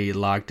they're pretty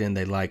locked in.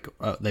 They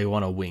they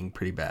want to wing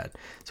pretty bad.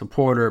 So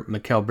Porter,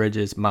 Mikal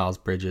Bridges, Miles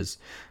Bridges,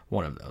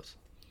 one of those.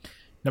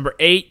 Number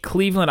 8,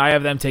 Cleveland. I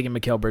have them taking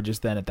Mikal Bridges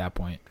then at that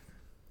point.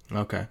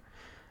 Okay.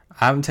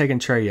 I haven't taken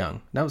Trae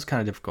Young. That was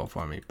kind of difficult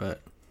for me,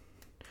 but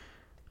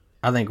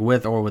I think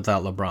with or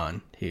without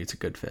LeBron, he's a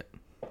good fit.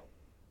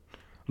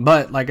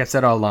 But like I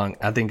said all along,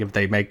 I think if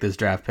they make this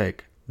draft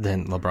pick,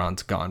 then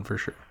LeBron's gone for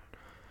sure.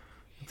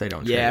 If they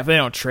don't trade if they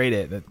don't trade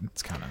it,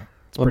 that's kind of...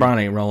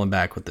 LeBron ain't rolling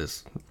back with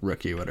this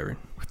rookie, whatever.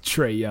 With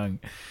Trae Young.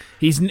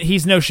 He's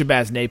no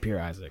Shabazz Napier,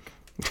 Isaac.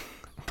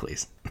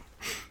 Please.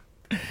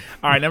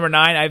 All right, number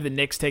 9, I have the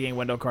Knicks taking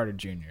Wendell Carter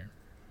Jr.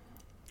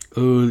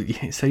 Ooh,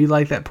 so you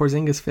like that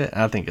Porzingis fit?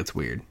 I think it's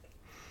weird.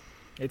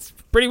 It's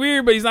pretty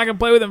weird, but he's not going to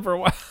play with him for a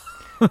while.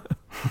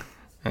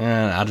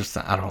 I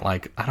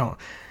don't.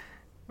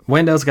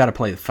 Wendell's got to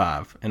play the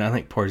 5, and I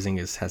think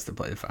Porzingis has to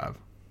play the 5.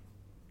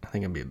 I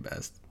think it'd be the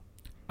best.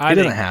 He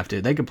doesn't have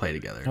to. They can play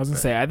together. I was going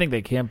to say, I think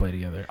they can play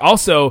together.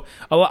 Also,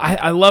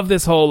 I love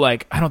this whole,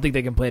 like, I don't think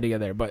they can play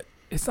together, but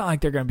it's not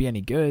like they're going to be any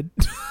good.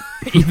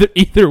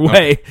 either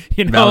way,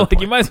 you know, like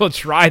you might as well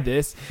try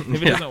this.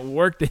 If it doesn't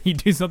work, then you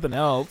do something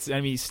else. I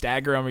mean, you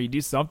stagger them or you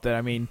do something.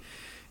 I mean,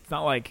 it's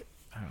not like,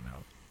 I don't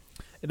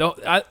know.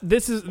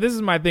 This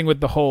is my thing with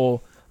the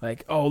whole,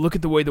 like, oh, look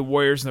at the way the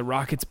Warriors and the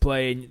Rockets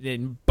play,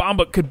 and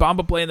could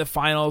Bamba play in the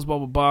finals, blah,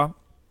 blah, blah.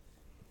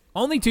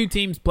 Only 2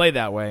 teams play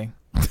that way.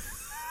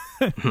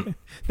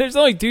 There's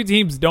only 2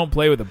 teams that don't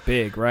play with a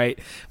big, right?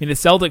 I mean, the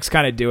Celtics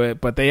kind of do it,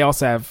 but they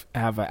also have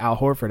Al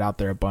Horford out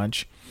there a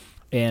bunch.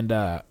 And,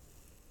 the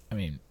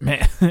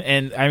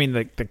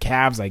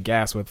Cavs, I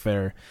guess, with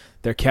their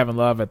Kevin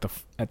Love at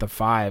the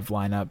 5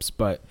 lineups.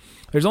 But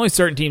there's only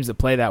certain teams that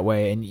play that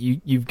way, and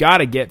you've got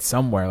to get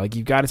somewhere. Like,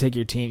 you've got to take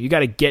your team. You got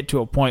to get to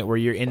a point where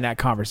you're in that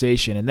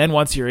conversation, and then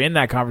once you're in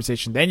that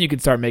conversation, then you can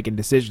start making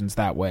decisions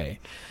that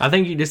way. I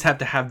think you just have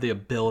to have the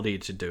ability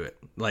to do it.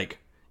 Like,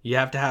 you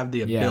have to have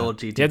the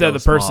ability to. You have to have the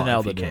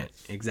personnel to do it.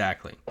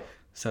 Exactly.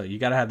 So you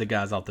got to have the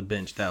guys off the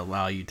bench that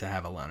allow you to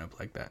have a lineup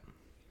like that.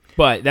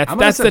 But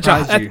that's such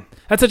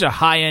a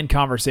high-end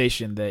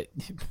conversation that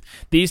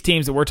these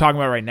teams that we're talking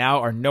about right now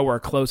are nowhere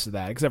close to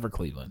that, except for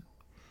Cleveland,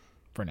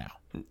 for now.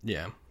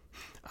 Yeah.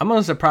 I'm going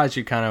to surprise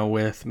you kind of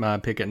with my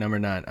pick at number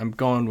 9. I'm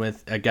going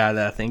with a guy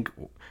that I think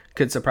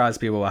could surprise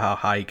people with how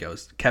high he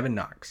goes, Kevin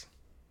Knox.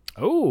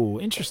 Oh,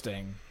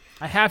 interesting.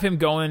 I have him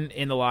going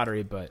in the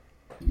lottery, but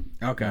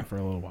okay, for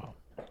a little while.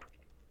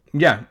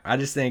 Yeah, I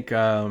just think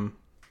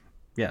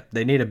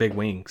they need a big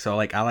wing. So,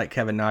 like, I like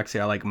Kevin Knox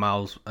here. I like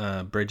Miles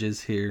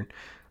Bridges here.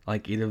 I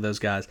like either of those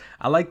guys.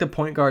 I like the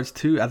point guards,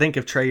 too. I think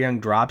if Trae Young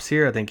drops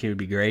here, I think he would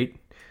be great.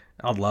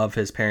 I'd love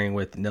his pairing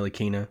with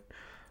Ntilikina.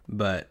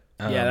 But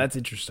yeah, that's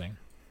interesting.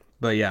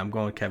 But, yeah, I'm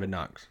going with Kevin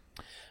Knox.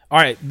 All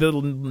right, the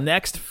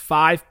next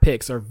 5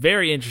 picks are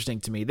very interesting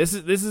to me. This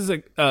is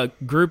a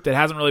group that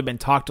hasn't really been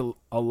talked about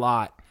a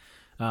lot.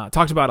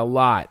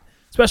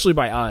 Especially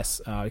by us,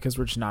 because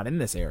we're just not in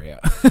this area.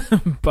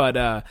 But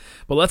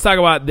let's talk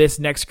about this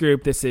next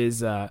group. This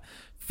is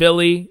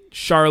Philly,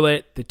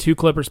 Charlotte, the 2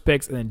 Clippers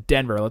picks, and then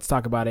Denver. Let's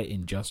talk about it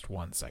in just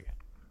 1 second.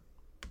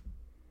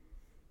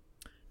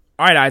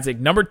 All right, Isaac.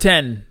 Number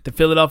 10, the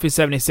Philadelphia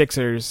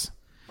 76ers.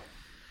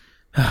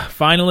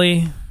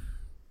 Finally,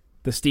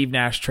 the Steve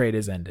Nash trade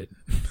has ended.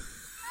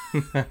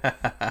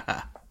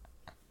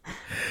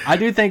 I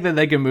do think that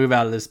they can move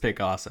out of this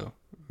pick also.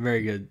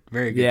 Very good.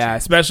 Very good. Yeah,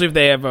 chance. Especially if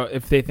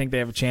they think they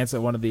have a chance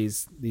at one of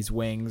these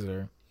wings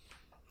or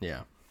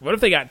Yeah. What if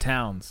they got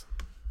Towns?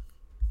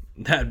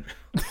 That what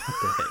the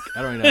heck?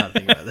 I don't even know how to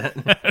think about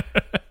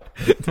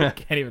that.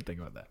 Can't even think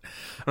about that.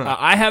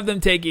 I have them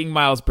taking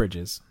Miles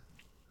Bridges.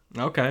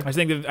 Okay. I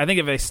think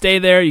if they stay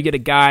there, you get a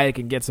guy that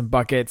can get some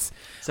buckets.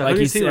 So like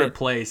who does he said,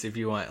 replace if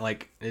you want?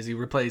 Like, does he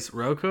replace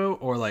Roku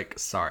or like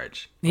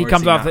Sarge? He Or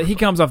comes is off. not- He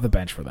comes off the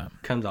bench for them.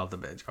 comes off the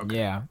bench. Okay.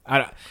 Yeah,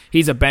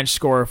 he's a bench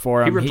scorer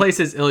for He him.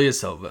 replaces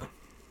Ilyasova.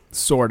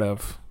 Sort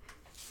of.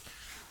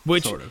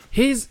 Which Sort of.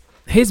 his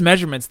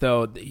measurements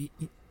though.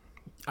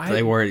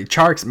 They were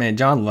Charks, man.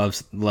 John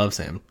loves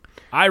him.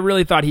 I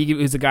really thought he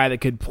was a guy that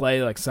could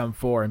play like some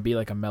 4 and be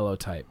like a Melo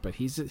type, but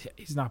he's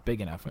not big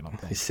enough. I don't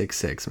think He's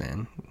 6'6",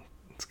 man.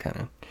 It's kind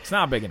of it's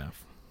not big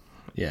enough.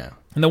 yeah.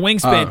 And the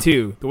wingspan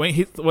too. The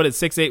wing, what is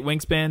 6'8"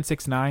 wingspan,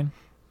 6'9"?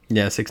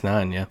 Yeah,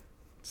 6'9", yeah.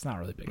 It's not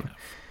really big enough.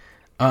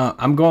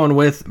 I'm going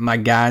with my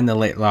guy in the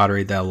late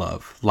lottery that I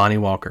love, Lonnie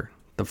Walker,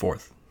 the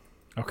 4th.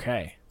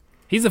 Okay,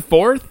 he's the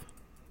 4th.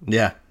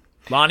 Yeah.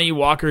 Lonnie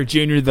Walker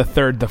Jr. the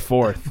 3rd, the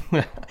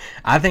 4th.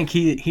 I think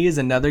he is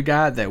another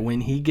guy that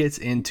when he gets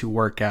into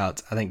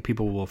workouts, I think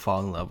people will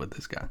fall in love with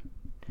this guy.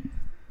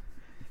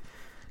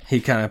 He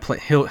kind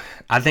of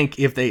I think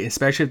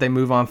especially if they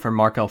move on from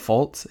Markelle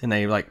Fultz and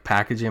they like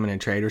package him in a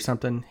trade or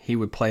something, he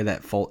would play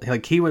that Fultz.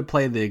 Like he would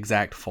play the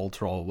exact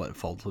Fultz role what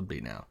Fultz would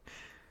be now.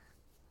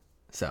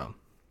 So,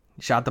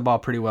 he shot the ball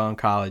pretty well in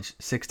college.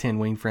 6'10"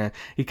 wingspan.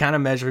 He kind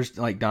of measures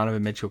like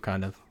Donovan Mitchell,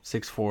 kind of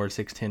 6'4",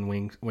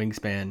 6'10"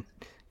 wingspan.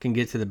 Can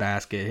get to the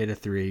basket, hit a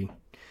 3.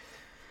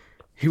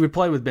 He would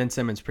play with Ben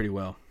Simmons pretty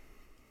well.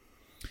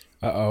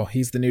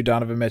 He's the new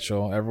Donovan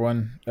Mitchell.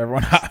 Everyone,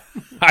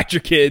 hide your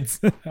kids,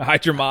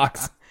 hide your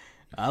mocks.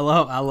 I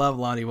love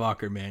Lonnie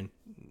Walker, man.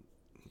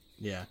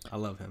 Yeah, I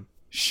love him.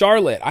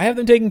 Charlotte, I have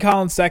them taking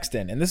Colin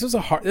Sexton, and this is a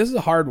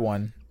hard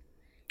one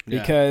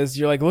because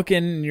you're like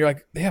looking, and you're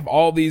like they have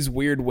all these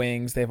weird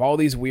wings, they have all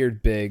these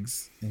weird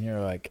bigs, and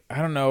you're like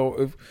I don't know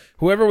if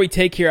whoever they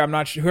take here, I'm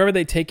not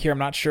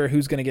sure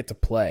who's going to get to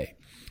play,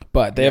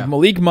 but they have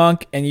Malik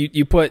Monk, and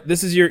you put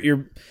this is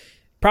your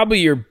probably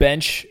your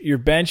bench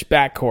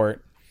backcourt,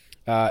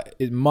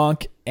 is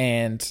Monk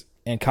and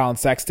Colin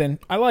Sexton.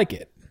 I like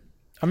it.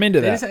 I'm into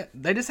that.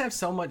 They just have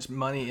so much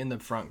money in the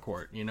front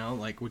court,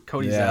 like with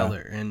Cody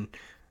Zeller and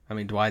I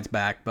mean Dwight's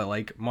back, but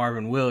like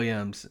Marvin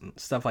Williams and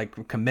stuff like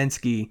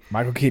Kaminsky,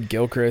 Michael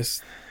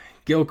Kidd-Gilchrist,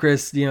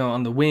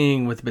 on the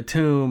wing with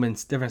Batum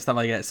and different stuff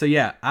like that. So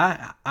yeah,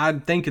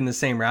 I'm thinking the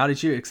same route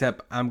as you,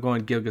 except I'm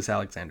going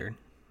Gilgeous-Alexander.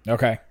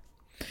 Okay.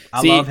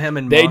 I love him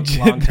and Monk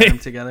long term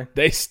together.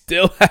 They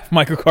still have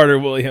Michael Carter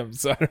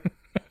Williams. So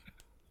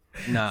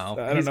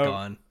No, he's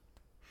gone.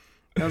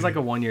 That was like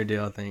a 1-year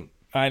deal, I think.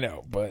 I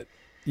know, but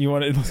you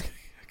want to?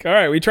 All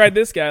right, we tried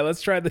this guy.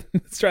 Let's try the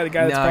guy.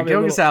 That's probably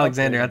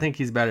Gilgeous-Alexander. I think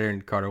he's better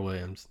than Carter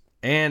Williams.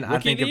 And I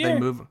think if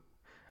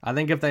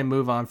they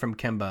move on from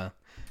Kemba,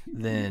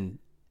 then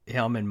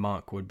him and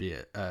Monk would be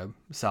a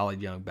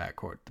solid young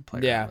backcourt to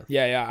play around with.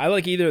 Yeah. I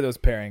like either of those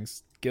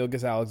pairings: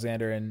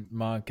 Gilgeous-Alexander and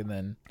Monk, and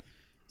then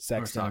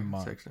Sexton and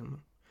Monk.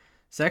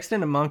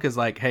 Sexton and Monk is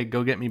like, hey,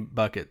 go get me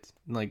buckets.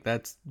 Like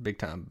that's big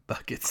time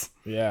buckets.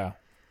 Yeah,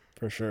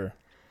 for sure.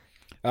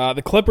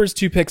 The Clippers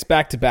 2 picks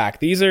back to back.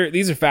 These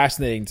are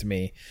fascinating to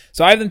me.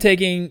 So I have them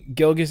taking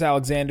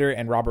Gilgeous-Alexander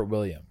and Robert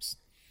Williams.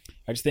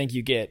 I just think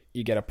you get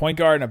a point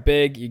guard and a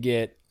big. You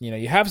get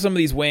you have some of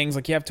these wings,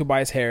 like you have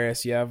Tobias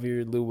Harris, you have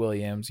your Lou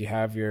Williams, you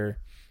have your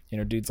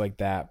dudes like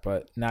that.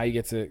 But now you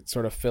get to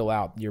sort of fill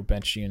out your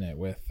bench unit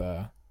with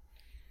a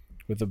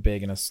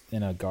big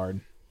and a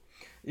guard.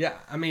 Yeah,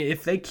 I mean,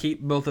 if they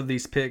keep both of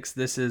these picks,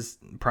 this is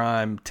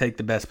prime. Take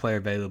the best player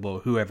available,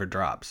 whoever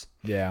drops.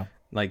 Yeah.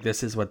 Like,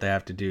 this is what they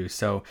have to do.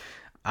 So,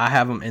 I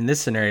have them in this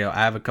scenario. I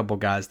have a couple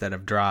guys that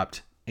have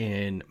dropped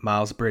in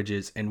Miles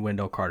Bridges and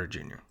Wendell Carter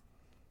Jr.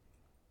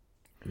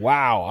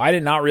 Wow. I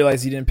did not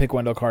realize you didn't pick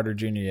Wendell Carter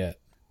Jr. yet.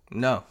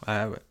 No, I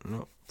haven't.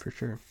 No, for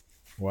sure.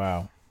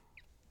 Wow.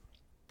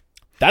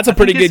 That's a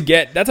pretty good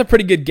get. That's a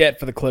pretty good get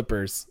for the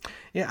Clippers.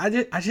 Yeah,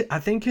 I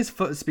think his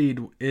foot speed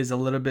is a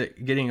little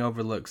bit getting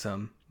overlooked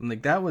some.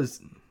 Like, that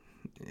was...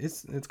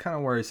 It's kind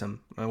of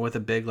worrisome with a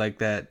big like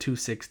that,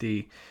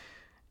 260.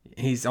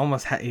 He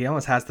almost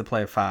has to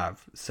play a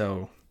 5.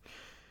 So,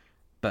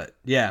 but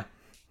yeah,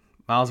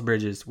 Miles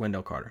Bridges,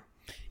 Wendell Carter.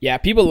 Yeah,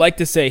 people like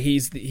to say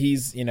he's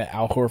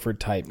Al Horford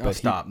type, but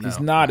he's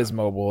not as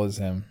mobile as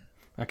him.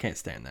 I can't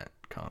stand that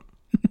comp.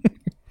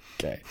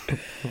 Okay,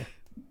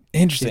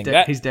 interesting.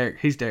 He's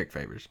Derek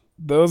Favors.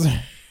 Those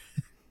are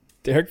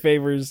Derek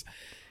Favors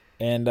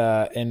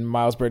and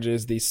Miles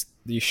Bridges.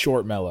 The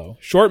short Mellow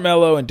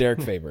and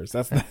Derek Favors.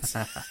 That's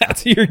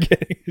who you're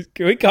getting.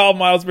 Can we call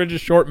Miles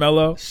Bridges Short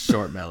Mellow?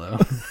 Short Mellow.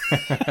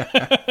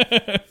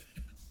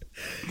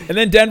 And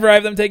then Denver, I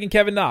have them taking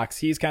Kevin Knox.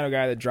 He's kind of a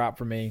guy that dropped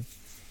for me.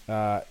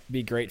 Be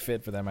a great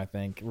fit for them, I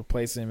think.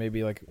 Replacing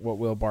maybe like what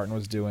Will Barton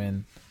was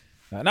doing.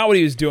 Not what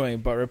he was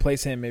doing, but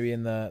replace him maybe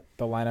in the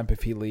lineup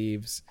if he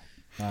leaves.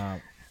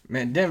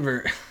 Man,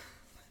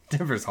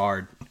 Denver's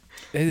hard.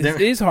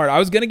 It is hard. I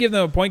was going to give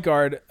them a point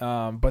guard,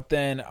 but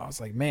then I was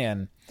like,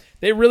 man,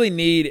 they really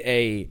need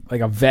a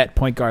vet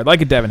point guard,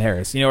 like a Devin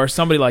Harris, or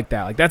somebody like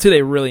that. Like that's who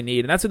they really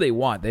need, and that's who they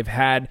want. They've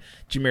had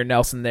Jameer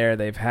Nelson there.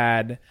 They've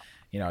had,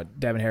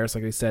 Devin Harris,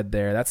 like we said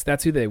there.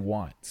 That's who they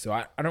want. So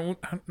I'm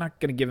not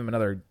gonna give them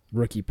another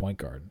rookie point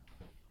guard.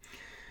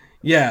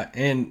 Yeah,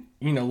 and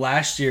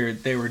last year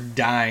they were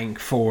dying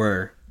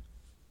for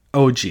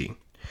OG.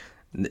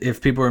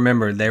 If people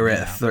remember, they were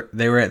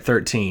at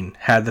 13,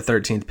 had the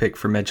 13th pick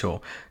for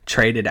Mitchell,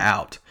 traded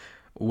out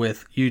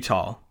with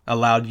Utah,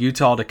 allowed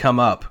Utah to come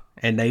up,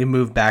 and they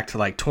moved back to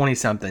like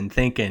 20-something,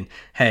 thinking,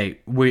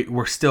 hey,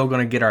 we're still going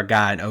to get our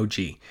guy in OG.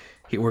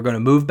 We're going to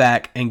move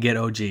back and get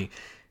OG.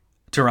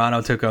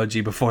 Toronto took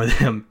OG before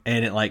them,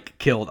 and it like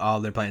killed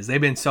all their plans. They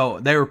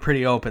were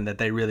pretty open that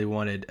they really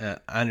wanted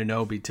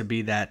Anunoby to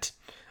be that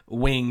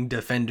wing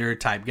defender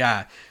type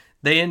guy.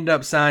 They ended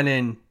up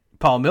signing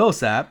Paul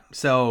Millsap,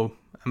 so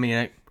I mean,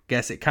 I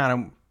guess it kind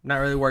of not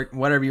really worked,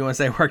 whatever you want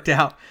to say, worked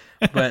out,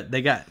 but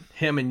they got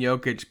him and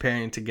Jokic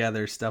pairing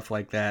together, stuff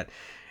like that.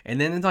 And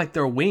then it's like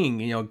their wing,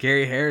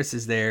 Gary Harris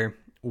is there.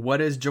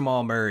 What is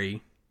Jamal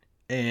Murray?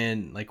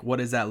 And like, what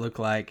does that look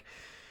like?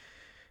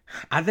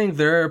 I think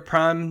they're a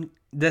prime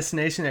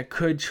destination that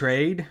could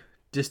trade,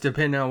 just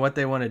depending on what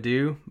they want to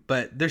do.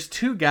 But there's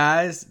two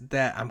guys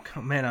that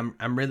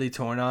I'm really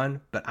torn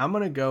on, but I'm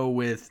going to go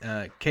with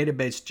Keita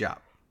Bates-Diop.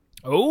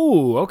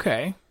 Oh,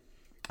 okay.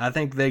 I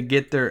think they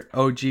get their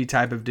OG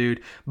type of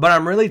dude, but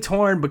I'm really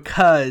torn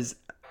because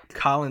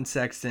Colin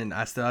Sexton,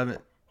 I still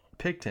haven't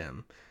picked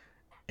him.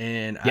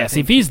 And yes,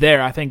 if he's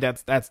there, I think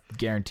that's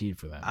guaranteed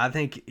for them. I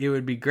think it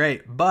would be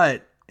great,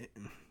 but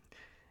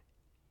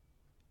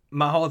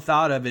my whole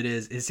thought of it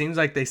is, it seems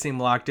like they seem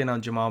locked in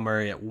on Jamal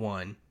Murray at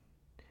 1.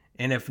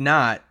 And if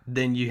not,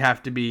 then you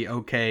have to be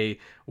okay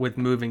with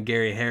moving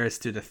Gary Harris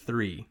to the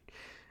 3.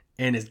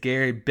 And is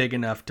Gary big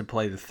enough to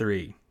play the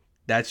 3?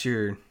 That's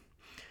your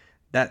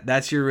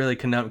really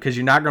conundrum, because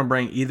you're not going to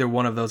bring either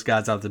one of those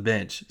guys off the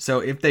bench. So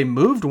if they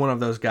moved one of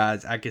those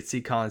guys, I could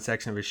see Colin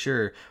Sexton for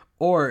sure.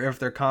 Or if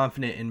they're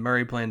confident in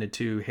Murray playing the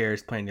 2,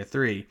 Harris playing the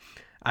 3,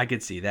 I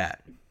could see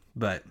that.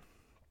 But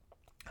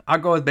I'll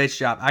go with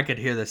Bates-Diop. I could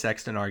hear the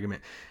Sexton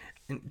argument.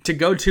 To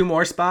go 2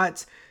 more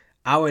spots,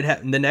 I would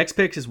have the next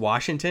pick is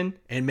Washington,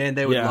 and man,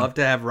 they would love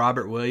to have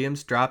Robert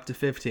Williams drop to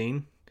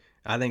 15.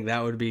 I think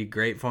that would be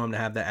great for him to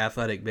have that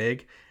athletic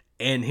big.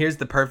 And here's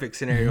the perfect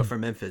scenario for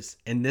Memphis.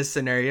 In this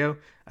scenario,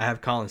 I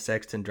have Colin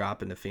Sexton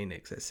dropping to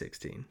Phoenix at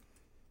 16.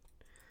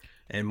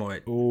 And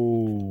more.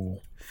 Ooh.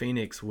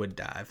 Phoenix would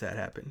die if that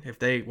happened. If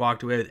they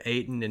walked away with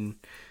Ayton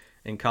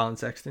and Colin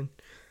Sexton.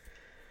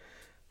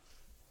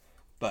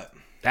 But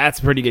that's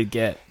a pretty good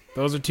get.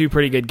 Those are 2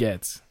 pretty good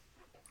gets.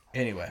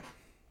 Anyway,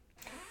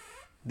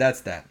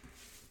 that's that.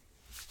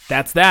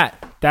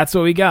 That's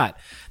what we got.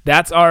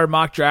 That's our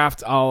mock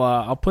draft.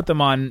 I'll put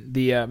them on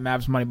the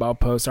Mavs Moneyball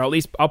post, or at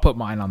least I'll put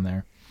mine on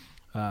there.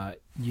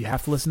 You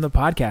have to listen to the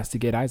podcast to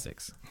get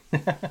Isaac's.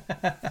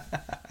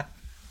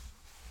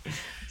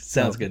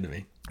 Sounds good to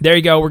me. There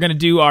you go. We're going to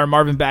do our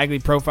Marvin Bagley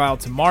profile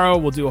tomorrow.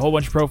 We'll do a whole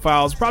bunch of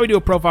profiles. Probably do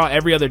a profile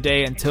every other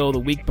day until the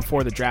week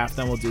before the draft.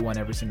 Then we'll do one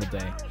every single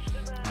day.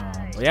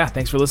 But yeah,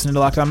 thanks for listening to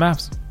Locked On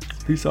Mavs.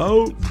 Peace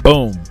out.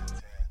 Boom.